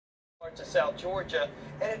to South Georgia,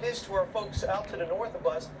 and it is to our folks out to the north of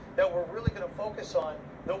us that we're really going to focus on.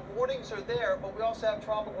 The warnings are there, but we also have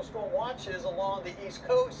tropical storm watches along the east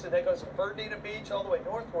coast, and that goes from Fernandina Beach all the way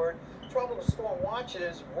northward. Tropical storm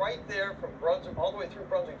watches right there from Brunswick all the way through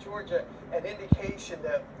Brunswick, Georgia, an indication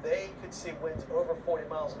that they could see winds over 40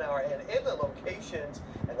 miles an hour. And in the locations,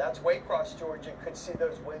 and that's Waycross, Georgia, could see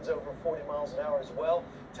those winds over 40 miles an hour as well.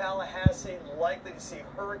 Tallahassee, likely to see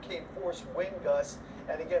hurricane force wind gusts.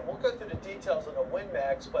 And again, we'll go through the details of the wind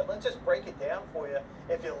max, but let's just break it down for you.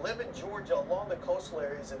 If you live in Georgia along the coastal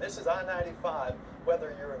areas, and this is I-95,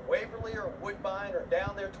 whether you're in Waverly or Woodbine or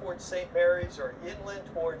down there towards St. Mary's or inland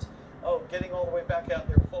towards, getting all the way back out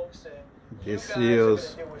there, folks, and this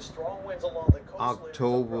is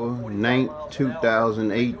October 9th,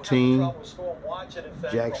 2018,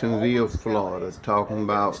 Jacksonville, Florida, talking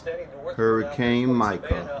about Hurricane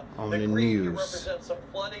Michael on the news. Represents some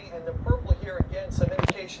flooding, and the purple here again, some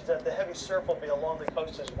indications that the heavy surf will be along the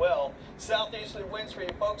coast as well. Southeasterly winds for you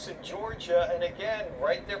folks in Georgia, and again,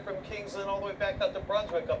 right there from Kingsland all the way back up to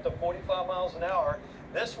Brunswick, up to 45 miles an hour.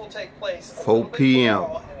 This will take place 4 p.m.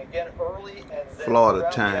 and again early, and then Florida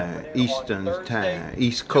time, Eastern time,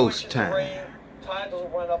 East Coast time. Tides will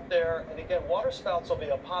run up there, and again, water spouts will be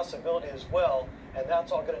a possibility as well, and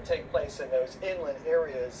that's all going to take place in those inland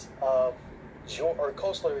areas of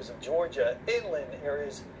coastal areas of Georgia. Inland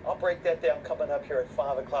areas, I'll break that down coming up here at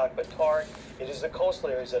 5 o'clock, but Tart, it is the coastal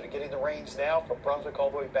areas that are getting the rains now from Brunswick all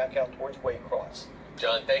the way back out towards Waycross.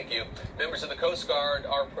 John, thank you. Members of the Coast Guard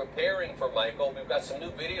are preparing for Michael. We've got some new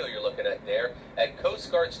video you're looking at there at Coast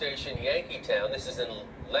Guard Station Yankeetown. This is in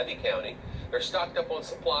Levy County. They're stocked up on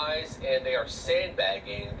supplies, and they are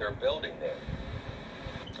sandbagging their building there.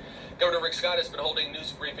 Governor Rick Scott has been holding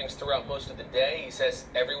news briefings throughout most of the day. He says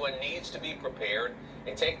everyone needs to be prepared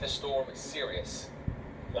and take the storm serious.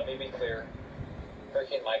 Let me be clear.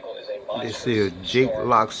 Hurricane Michael is a monster. This is Jake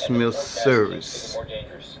Locksmith Service,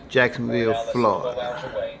 Jacksonville,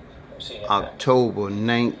 Florida, October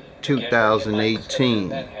 9th,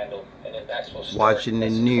 2018. Watching the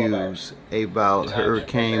news about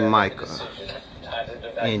Hurricane Michael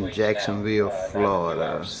in Jacksonville,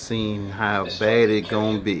 Florida, seeing how bad it's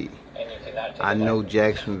gonna be. I know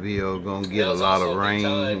Jacksonville gonna get a lot of rain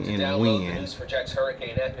and wind.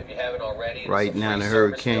 Right now the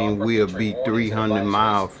hurricane will be 300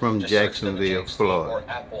 miles from Jacksonville, Florida.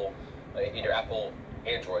 In your Apple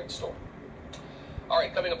Android store. All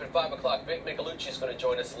right, coming up at 5 o'clock, Vic Michelucci is going to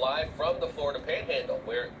join us live from the Florida Panhandle,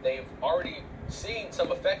 where they've already seen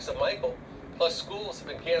some effects of Michael. Plus, schools have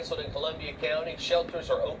been canceled in Columbia County. Shelters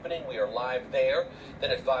are opening. We are live there.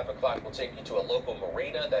 Then at 5 o'clock, we'll take you to a local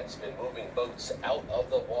marina that's been moving boats out of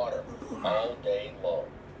the water all day long.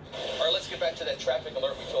 All right, let's get back to that traffic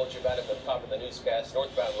alert we told you about at the top of the newscast.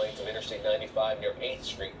 Northbound lanes of Interstate 95 near 8th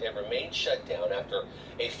Street, they remain shut down after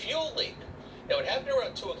a fuel leak. Now, it happened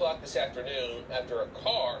around 2 o'clock this afternoon after a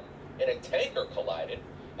car and a tanker collided.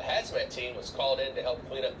 A hazmat team was called in to help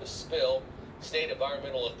clean up the spill. State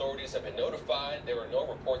environmental authorities have been notified. There are no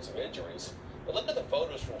reports of injuries. But look at the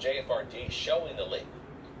photos from JFRD showing the leak.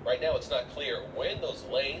 Right now, it's not clear when those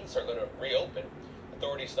lanes are going to reopen.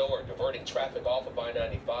 Authorities, though, are diverting traffic off of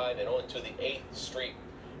I-95 and onto the 8th Street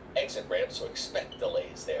exit ramp, so expect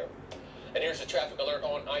delays there. And here's a traffic alert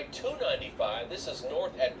on I-295. This is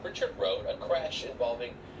north at Pritchard Road, a crash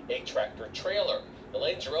involving a tractor trailer. The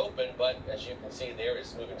lanes are open, but as you can see there,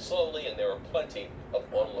 it's moving slowly, and there are plenty of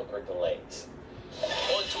onlooker delays.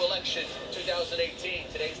 On to election 2018.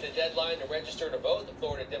 Today's the deadline to register to vote. The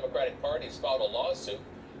Florida Democratic Party has filed a lawsuit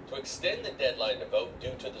to extend the deadline to vote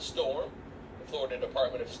due to the storm. The Florida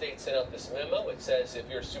Department of State sent out this memo. It says if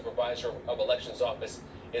your supervisor of elections office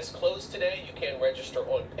is closed today, you can register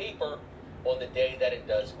on paper on the day that it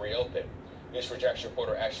does reopen. News4Jax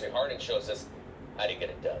reporter Ashley Harding shows us how to get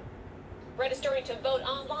it done. Registering to vote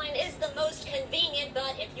online is the most convenient,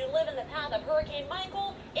 but if you live in the path of Hurricane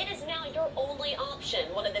Michael, it is now your only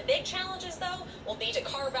option. One of the big challenges, though, will be to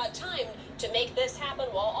carve out time to make this happen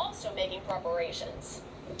while also making preparations.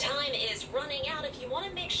 Time is running out if you want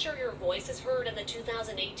to make sure your voice is heard in the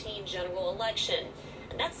 2018 general election.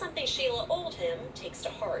 And that's something Sheila Oldham takes to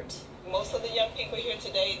heart. Most of the young people here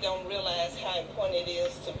today don't realize how important it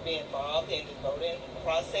is to be involved in the voting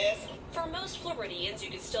process. For most Floridians, you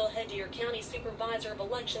can still head to your county supervisor of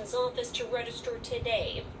elections office to register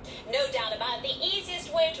today. No doubt about it, the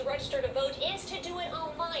easiest way to register to vote is to do it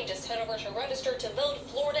online. Just head over to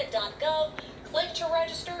registertovoteflorida.gov, click to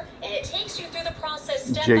register, and it takes you through the process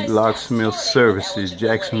step by step. Jake Locksmith Services,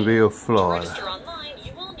 Jacksonville, Florida,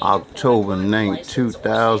 October 9th,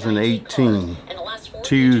 2018,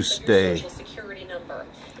 Tuesday.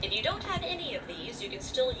 If you don't have any of these, you can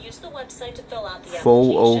still use the website to fill out the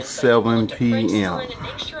 4:07 p.m. and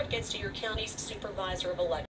make sure it gets to your county's supervisor of elections.